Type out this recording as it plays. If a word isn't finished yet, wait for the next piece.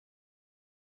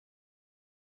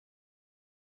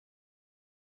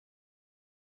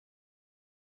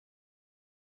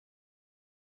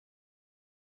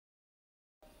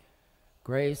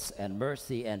Grace and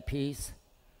mercy and peace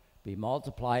be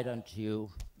multiplied unto you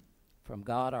from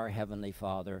God our Heavenly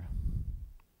Father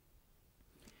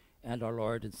and our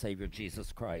Lord and Savior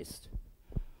Jesus Christ,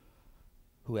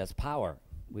 who has power.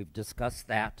 We've discussed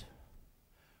that.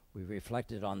 We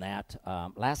reflected on that.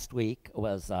 Last week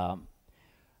was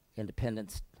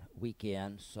Independence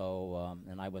weekend,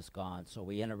 and I was gone. So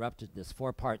we interrupted this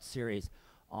 4-part series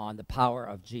on the power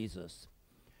of Jesus.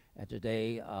 And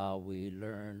today we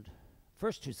learned,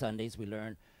 first 2 Sundays, we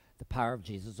learned the power of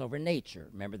Jesus over nature.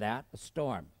 Remember that? A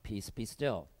storm, peace, be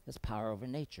still. His power over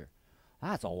nature.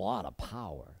 That's a lot of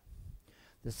power.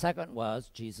 The second was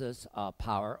Jesus'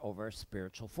 power over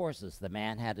spiritual forces. The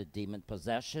man had a demon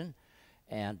possession,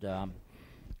 and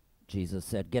Jesus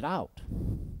said, get out.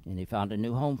 And he found a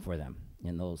new home for them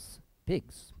in those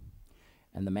pigs.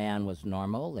 And the man was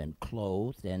normal and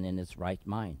clothed and in his right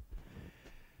mind.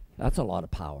 That's a lot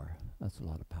of power. That's a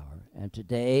lot of power. And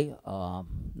today,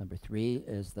 number 3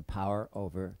 is the power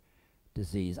over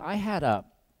disease. I had a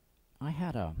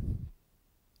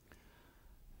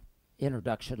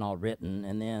introduction all written,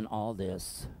 and then all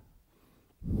this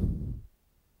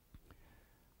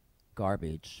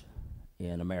garbage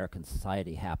in American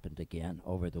society happened again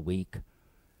over the week.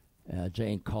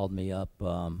 Jane called me up.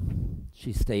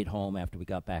 She stayed home after we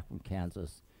got back from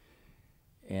Kansas,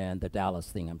 and the Dallas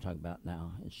thing I'm talking about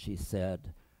now. And she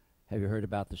said, have you heard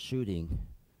about the shooting?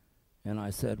 And I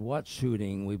said, what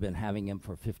shooting? We've been having him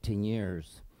for 15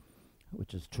 years,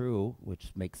 which is true,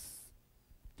 which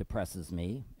depresses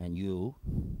me and you.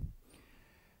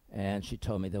 And she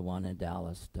told me the one in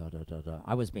Dallas,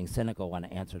 I was being cynical when I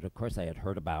answered. Of course, I had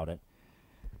heard about it.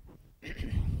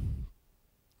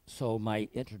 So my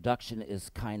introduction is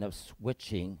kind of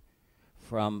switching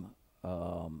from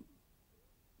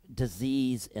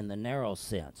disease in the narrow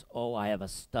sense. Oh, I have a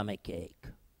stomach ache.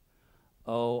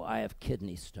 Oh, I have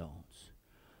kidney stones.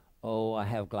 Oh, I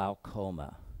have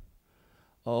glaucoma.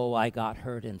 Oh, I got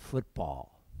hurt in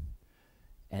football.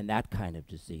 And that kind of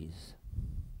disease.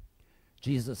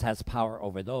 Jesus has power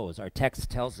over those. Our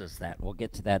text tells us that. We'll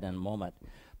get to that in a moment.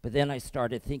 But then I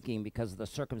started thinking, because of the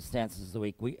circumstances of the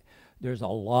week, there's a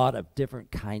lot of different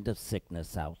kind of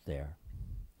sickness out there.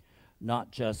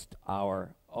 Not just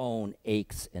our own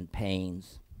aches and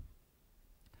pains,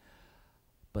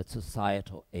 but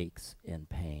societal aches and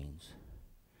pains.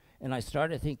 And I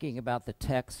started thinking about the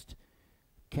text.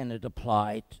 Can it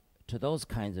apply to those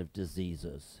kinds of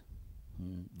diseases?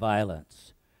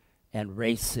 Violence and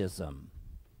racism.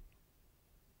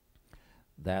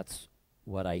 That's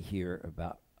what I hear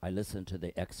about. I listen to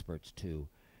the experts too,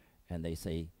 and they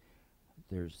say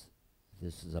this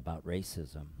is about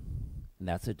racism, and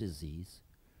that's a disease,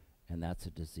 and that's a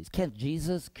disease. Can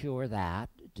Jesus cure that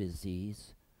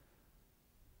disease?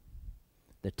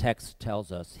 The text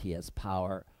tells us he has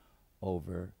power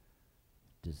over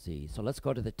disease. So let's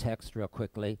go to the text real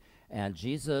quickly. And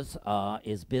Jesus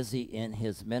is busy in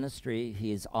his ministry.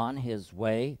 He's on his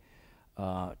way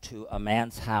to a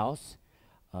man's house,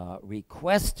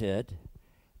 requested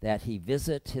that he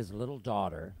visit his little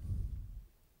daughter,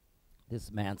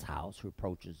 this man's house, who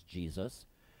approaches Jesus,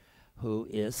 who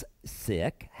is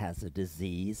sick, has a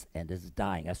disease, and is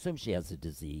dying. I assume she has a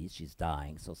disease. She's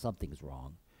dying, so something's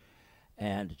wrong.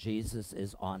 And Jesus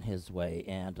is on his way.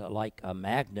 And like a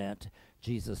magnet,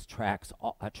 Jesus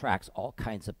attracts all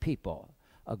kinds of people.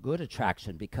 A good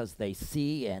attraction, because they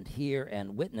see and hear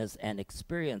and witness and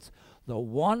experience the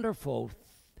wonderful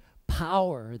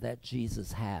power that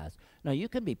Jesus has. Now, you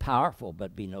can be powerful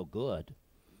but be no good.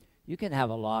 You can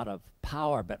have a lot of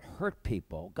power but hurt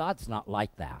people. God's not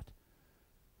like that.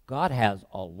 God has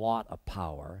a lot of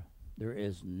power. There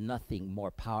is nothing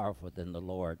more powerful than the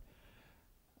Lord,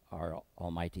 our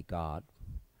Almighty God.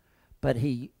 But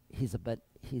he's a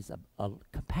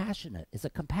compassionate. It's a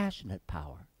compassionate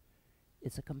power.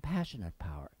 It's a compassionate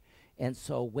power. And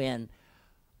so when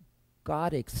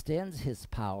God extends his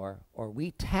power, or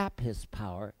we tap his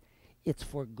power, it's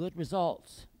for good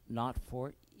results, not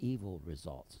for evil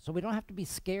results. So we don't have to be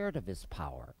scared of his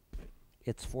power.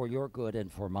 It's for your good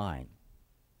and for mine.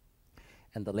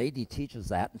 And the lady teaches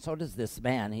that, and so does this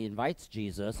man. He invites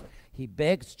Jesus. He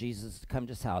begs Jesus to come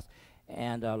to his house.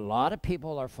 And a lot of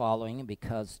people are following him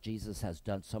because Jesus has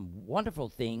done some wonderful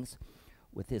things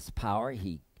with his power.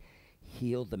 He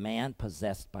healed the man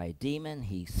possessed by a demon.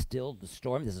 He stilled the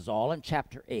storm. This is all in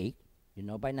chapter 8. You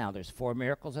know by now there's 4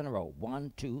 miracles in a row.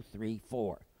 1, 2, 3,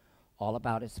 4. All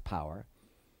about his power.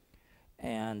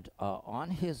 And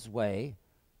on his way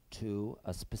to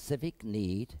a specific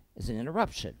need is an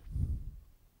interruption.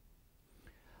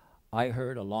 I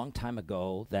heard a long time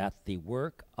ago that the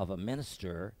work of a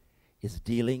minister is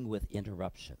dealing with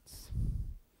interruptions.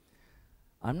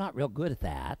 I'm not real good at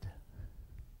that.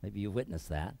 Maybe you witnessed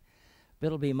that. But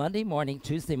it'll be Monday morning,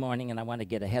 Tuesday morning, and I want to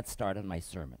get a head start on my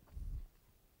sermon.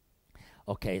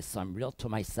 Okay, so I'm real to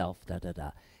myself,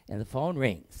 and the phone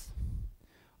rings,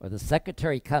 or the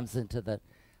secretary comes into the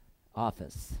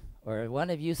office, or one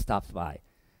of you stops by,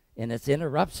 and it's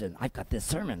interruption. I've got this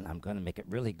sermon. I'm going to make it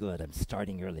really good. I'm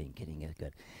starting early and getting it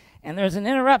good. And there's an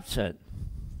interruption,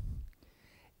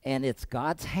 and it's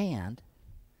God's hand.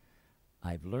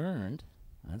 I've learned,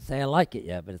 I don't say I like it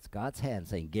yet, but it's God's hand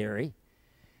saying, Gary,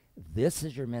 this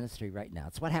is your ministry right now.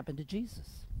 It's what happened to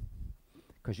Jesus.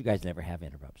 Of course, you guys never have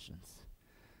interruptions.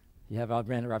 You have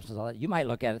other interruptions, all that. You might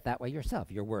look at it that way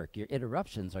yourself, your work. Your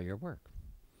interruptions are your work.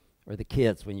 Or the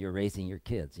kids, when you're raising your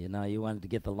kids. You know, you wanted to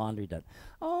get the laundry done.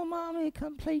 Oh, Mommy,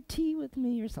 come play tea with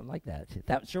me, or something like that.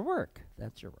 That's your work.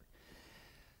 That's your work.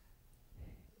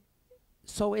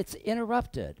 So it's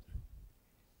interrupted.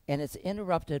 And it's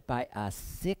interrupted by a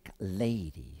sick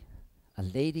lady, a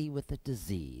lady with a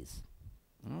disease.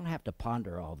 I don't have to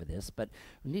ponder over this, but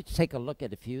we need to take a look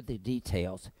at a few of the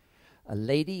details. A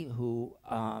lady who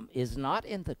is not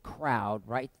in the crowd,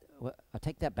 right? I'll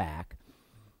take that back.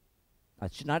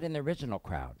 She's not in the original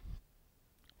crowd.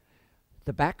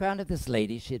 The background of this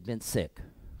lady, she had been sick,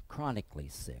 chronically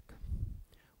sick,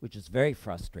 which is very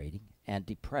frustrating and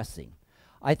depressing.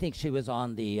 I think she was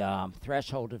on the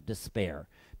threshold of despair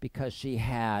because she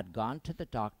had gone to the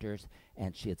doctors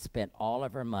and she had spent all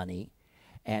of her money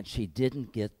and she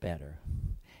didn't get better.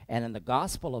 And in the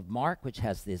Gospel of Mark, which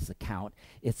has this account,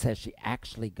 it says she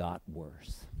actually got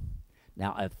worse.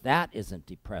 Now, if that isn't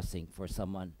depressing for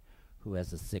someone who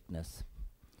has a sickness,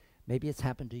 maybe it's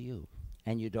happened to you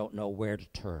and you don't know where to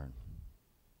turn.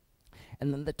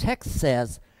 And then the text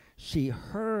says she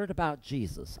heard about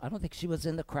Jesus. I don't think she was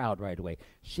in the crowd right away.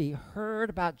 She heard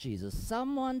about Jesus.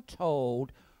 Someone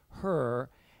told her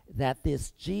that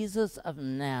this Jesus of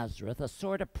Nazareth, a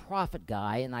sort of prophet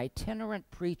guy, an itinerant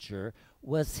preacher,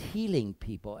 was healing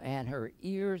people, and her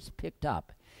ears picked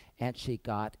up, and she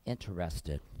got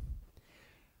interested.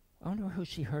 I wonder who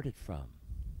she heard it from.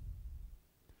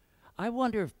 I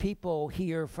wonder if people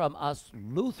hear from us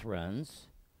Lutherans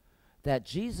that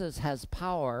Jesus has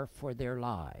power for their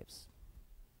lives.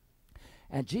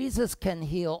 And Jesus can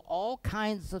heal all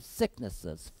kinds of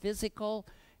sicknesses, physical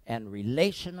and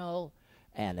relational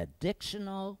and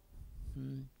addictional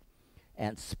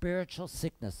and spiritual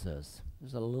sicknesses.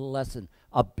 There's a little lesson,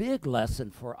 a big lesson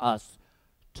for us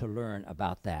to learn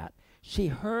about that. She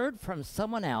heard from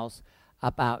someone else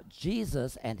about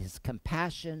Jesus and his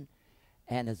compassion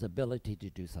and his ability to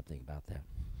do something about that.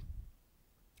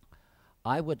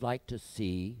 I would like to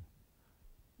see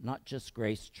not just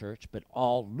Grace Church, but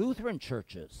all Lutheran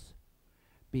churches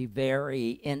be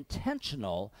very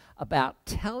intentional about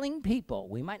telling people,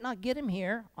 we might not get them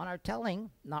here on our telling,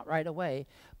 not right away,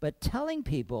 but telling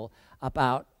people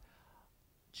about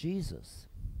Jesus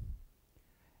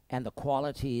and the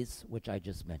qualities which I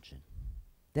just mentioned.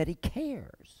 That he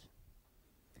cares,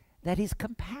 that he's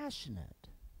compassionate,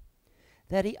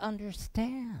 that he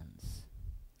understands,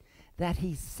 that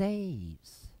he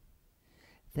saves,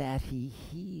 that he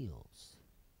heals,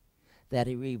 that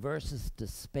he reverses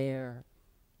despair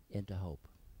into hope.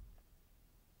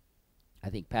 I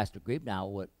think Pastor Grieb now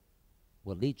will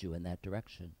lead you in that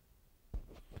direction.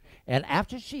 And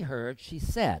after she heard, she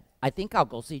said, I think I'll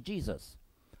go see Jesus.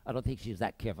 I don't think she was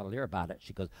that cavalier about it.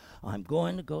 She goes, I'm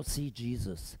going to go see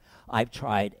Jesus. I've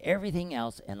tried everything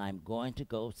else, and I'm going to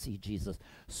go see Jesus.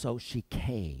 So she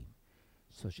came.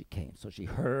 So she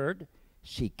heard,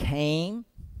 she came,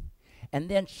 and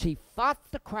then she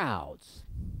fought the crowds.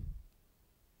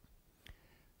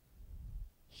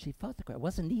 She fought the crowd. It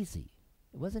wasn't easy.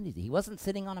 It wasn't easy. He wasn't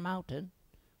sitting on a mountain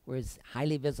where he's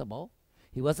highly visible.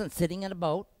 He wasn't sitting in a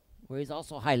boat where he's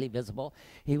also highly visible.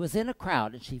 He was in a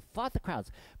crowd, and she fought the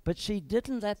crowds. But she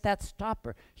didn't let that stop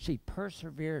her. She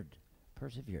persevered.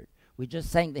 We just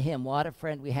sang the hymn, What a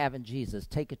Friend We Have in Jesus.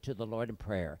 Take it to the Lord in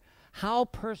prayer. How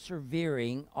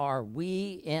persevering are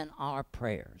we in our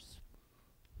prayers?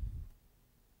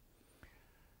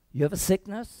 You have a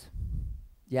sickness?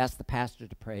 You ask the pastor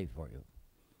to pray for you.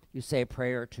 You say a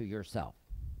prayer to yourself.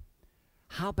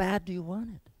 How bad do you want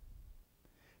it?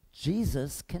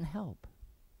 Jesus can help.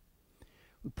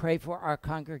 We pray for our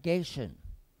congregation.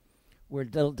 We're a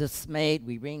little dismayed.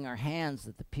 We wring our hands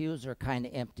that the pews are kind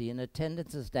of empty and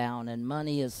attendance is down and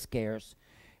money is scarce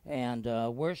and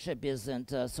worship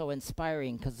isn't so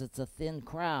inspiring because it's a thin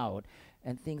crowd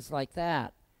and things like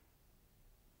that.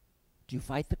 Do you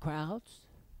fight the crowds?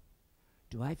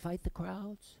 Do I fight the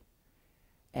crowds?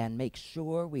 And make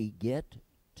sure we get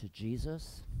to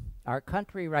Jesus? Our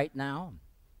country right now,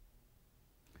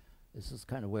 This is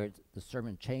kind of where the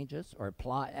sermon changes or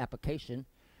application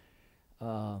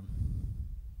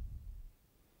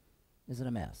is in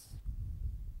a mess.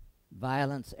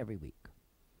 Violence every week,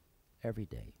 every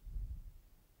day.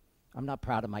 I'm not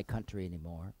proud of my country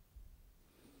anymore.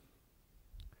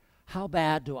 How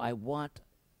bad do I want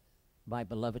my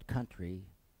beloved country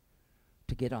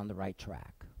to get on the right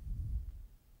track?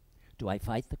 Do I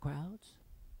fight the crowds?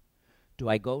 Do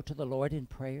I go to the Lord in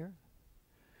prayer?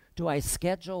 Do I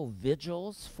schedule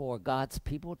vigils for God's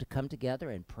people to come together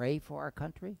and pray for our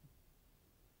country?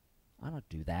 I don't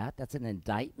do that. That's an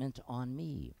indictment on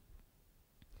me.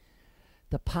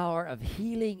 The power of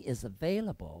healing is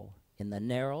available in the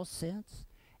narrow sense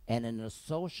and in a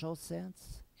social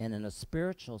sense and in a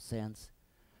spiritual sense,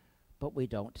 but we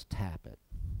don't tap it.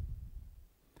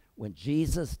 When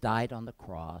Jesus died on the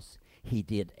cross, he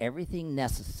did everything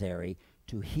necessary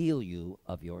to heal you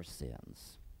of your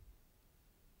sins.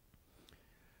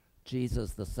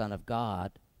 Jesus, the Son of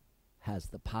God, has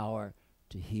the power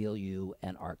to heal you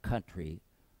and our country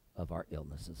of our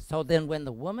illnesses. So then when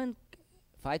the woman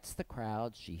fights the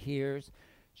crowds, she hears,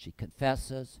 she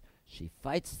confesses, she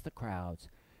fights the crowds,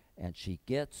 and she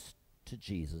gets to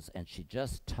Jesus, and she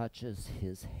just touches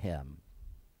his hem.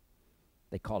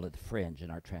 They call it the fringe in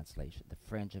our translation, the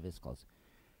fringe of his clothes.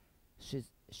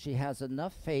 She has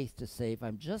enough faith to say, if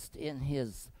I'm just in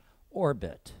his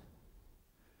orbit,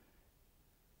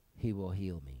 he will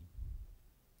heal me.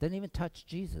 Doesn't even touch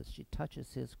Jesus. She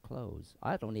touches his clothes.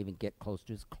 I don't even get close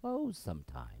to his clothes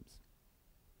sometimes.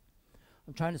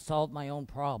 I'm trying to solve my own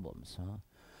problems.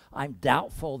 I'm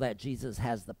doubtful that Jesus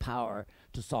has the power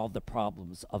to solve the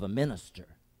problems of a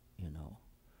minister, you know.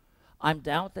 I'm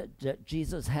doubt that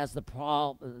Jesus has the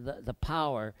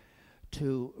power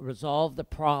to resolve the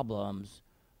problems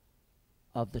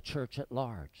of the church at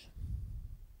large.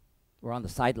 We're on the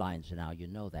sidelines now, you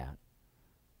know that.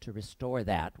 To restore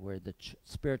that, where the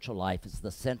spiritual life is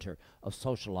the center of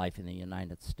social life in the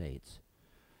United States.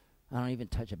 I don't even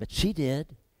touch it, but she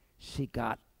did. She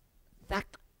got that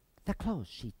close.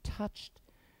 She touched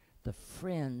the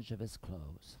fringe of his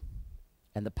clothes,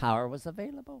 and the power was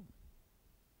available.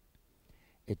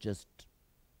 It just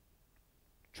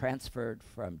transferred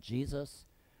from Jesus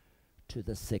to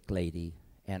the sick lady,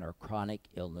 and her chronic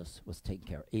illness was taken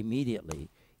care of. Immediately,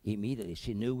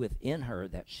 she knew within her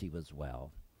that she was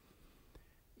well.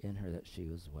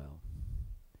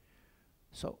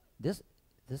 So this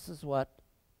is what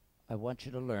I want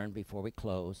you to learn before we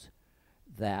close,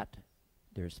 that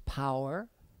there's power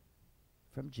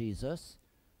from Jesus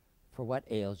for what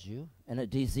ails you. And a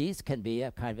disease can be,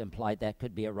 I've kind of implied that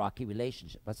could be a rocky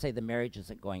relationship. Let's say the marriage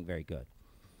isn't going very good.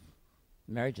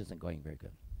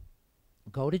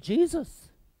 Go to Jesus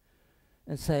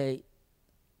and say,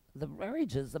 the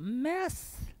marriage is a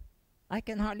mess. I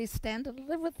can hardly stand to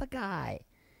live with the guy.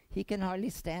 He can hardly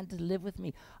stand to live with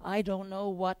me. I don't know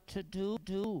what to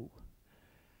do.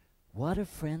 What a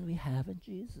friend we have in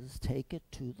Jesus. Take it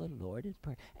to the Lord in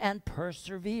prayer and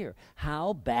persevere.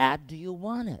 How bad do you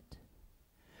want it?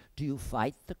 Do you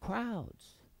fight the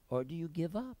crowds or do you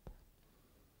give up?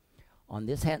 On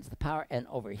this hand's the power, and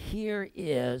over here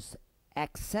is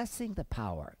accessing the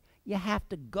power. You have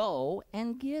to go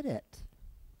and get it.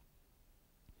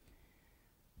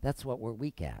 That's what we're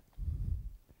weak at.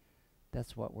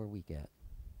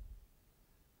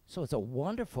 So it's a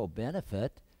wonderful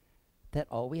benefit that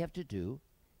all we have to do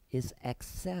is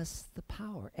access the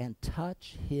power and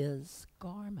touch his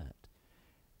garment.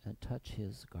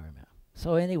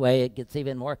 So anyway, it gets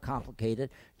even more complicated.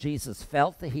 Jesus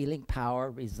felt the healing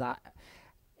power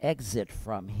exit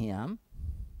from him.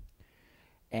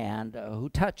 And who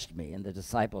touched me? And the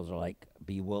disciples are like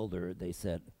bewildered. They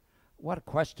said, what a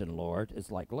question, Lord. It's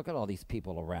like, look at all these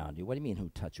people around you. What do you mean who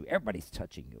touched you? Everybody's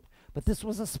touching you. But this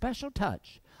was a special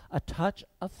touch, a touch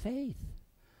of faith.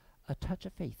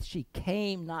 She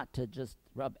came not to just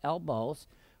rub elbows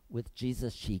with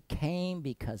Jesus. She came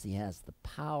because he has the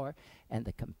power and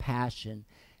the compassion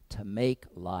to make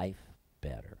life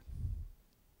better.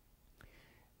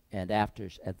 And after,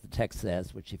 as the text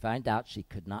says, when she found out she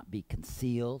could not be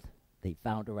concealed, they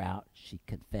found her out. She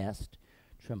confessed,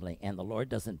 trembling. And the Lord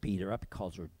doesn't beat her up. He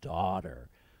calls her daughter.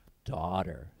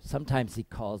 Sometimes he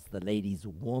calls the ladies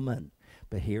woman,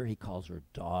 but here he calls her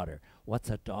daughter. What's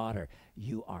a daughter?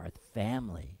 You are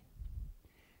family.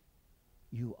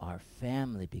 You are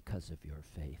family because of your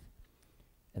faith.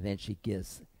 And then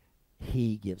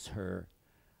he gives her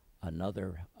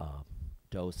another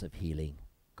dose of healing.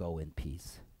 Go in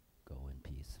peace.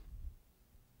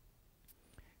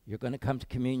 You're going to come to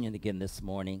communion again this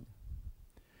morning.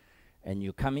 And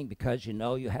you're coming because you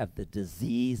know you have the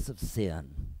disease of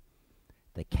sin.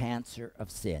 the cancer of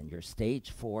sin, your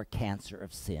stage 4 cancer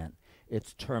of sin.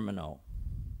 It's terminal.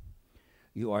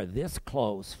 You are this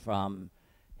close from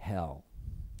hell,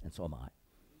 and so am I,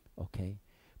 okay?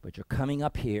 But you're coming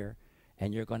up here,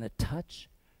 and you're going to touch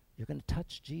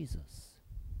Jesus.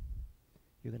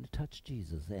 You're going to touch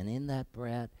Jesus, and in that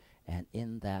bread and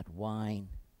in that wine,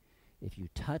 if you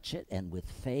touch it and with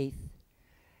faith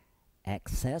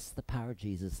access the power of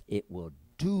Jesus, it will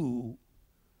do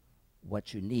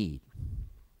what you need.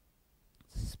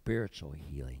 Spiritual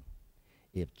healing.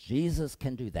 If Jesus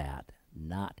can do that,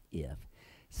 not if.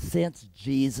 Since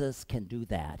Jesus can do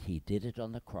that, he did it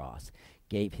on the cross,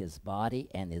 gave his body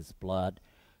and his blood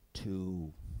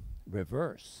to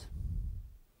reverse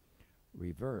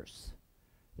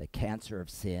the cancer of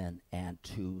sin and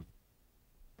to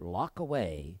block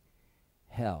away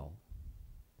hell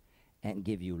and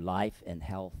give you life and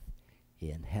health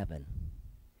in heaven.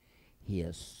 He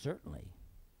has certainly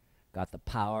got the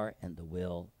power and the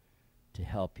will to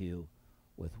help you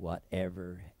with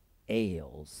whatever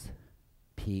ails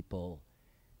people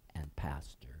and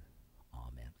pastor.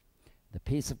 Amen. The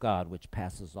peace of God, which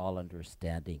passes all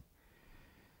understanding,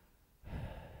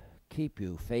 keep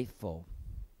you faithful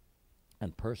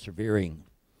and persevering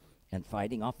and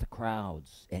fighting off the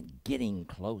crowds and getting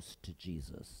close to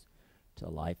Jesus, to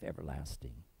life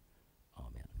everlasting.